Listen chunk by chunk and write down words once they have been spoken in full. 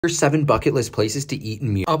Here's 7 bucket list places to eat in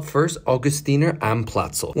Munich. Up first, Augustiner am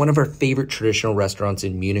Platzel, one of our favorite traditional restaurants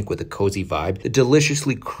in Munich with a cozy vibe. The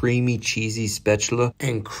deliciously creamy, cheesy Spätzle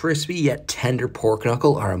and crispy yet tender pork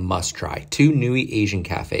knuckle are a must try. 2, Nui Asian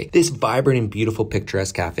Cafe. This vibrant and beautiful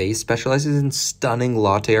picturesque cafe specializes in stunning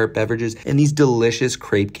latte art beverages and these delicious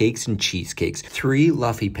crepe cakes and cheesecakes. 3,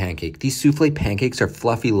 Luffy Pancake. These souffle pancakes are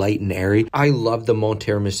fluffy, light, and airy. I love the Mont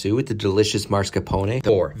Tiramisu with the delicious mascarpone.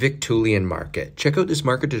 4, Victualian Market. Check out this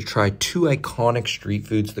market to try 2 iconic street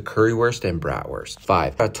foods, the currywurst and bratwurst.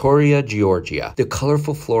 5, Trattoria Georgia. The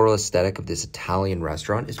colorful floral aesthetic of this Italian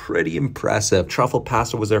restaurant is pretty impressive. Truffle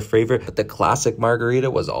pasta was our favorite, but the classic margarita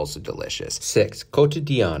was also delicious. 6,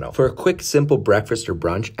 Quotidiano. For a quick, simple breakfast or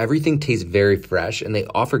brunch, everything tastes very fresh and they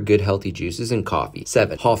offer good healthy juices and coffee.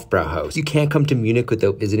 7, Hofbrauhaus. You can't come to Munich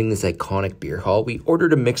without visiting this iconic beer hall. We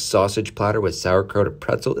ordered a mixed sausage platter with sauerkraut, a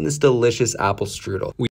pretzel, and this delicious apple strudel.